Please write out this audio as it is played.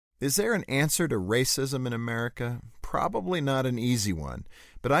Is there an answer to racism in America? Probably not an easy one,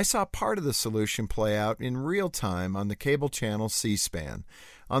 but I saw part of the solution play out in real time on the cable channel C-SPAN.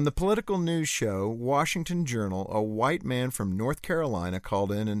 On the political news show Washington Journal, a white man from North Carolina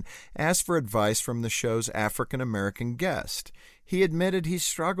called in and asked for advice from the show's African-American guest. He admitted he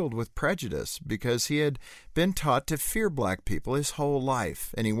struggled with prejudice because he had been taught to fear black people his whole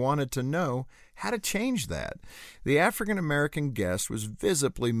life, and he wanted to know how to change that. The African-American guest was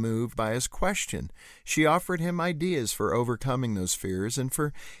visibly moved by his question. She offered him ideas for overcoming those fears and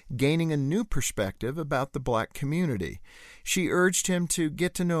for gaining a new perspective about the black community. She urged him to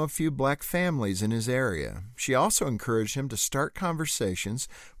get to know a few black families in his area. She also encouraged him to start conversations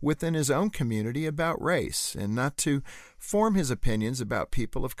within his own community about race and not to form his opinions about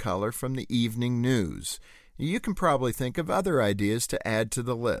people of color from the evening news. You can probably think of other ideas to add to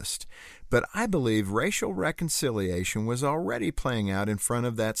the list, but I believe racial reconciliation was already playing out in front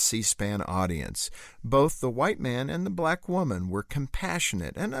of that C-SPAN audience. Both the white man and the black woman were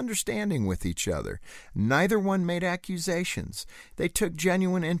compassionate and understanding with each other. Neither one made accusations. They took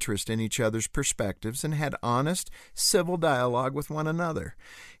genuine interest in each other's perspectives and had honest, civil dialogue with one another.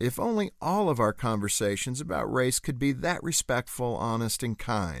 If only all of our conversations about race could be that respectful, honest, and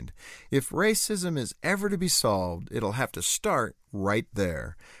kind. If racism is ever to be solved, it'll have to start right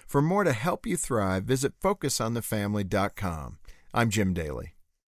there. For more to help you thrive, visit FocusOnTheFamily.com. I'm Jim Daly.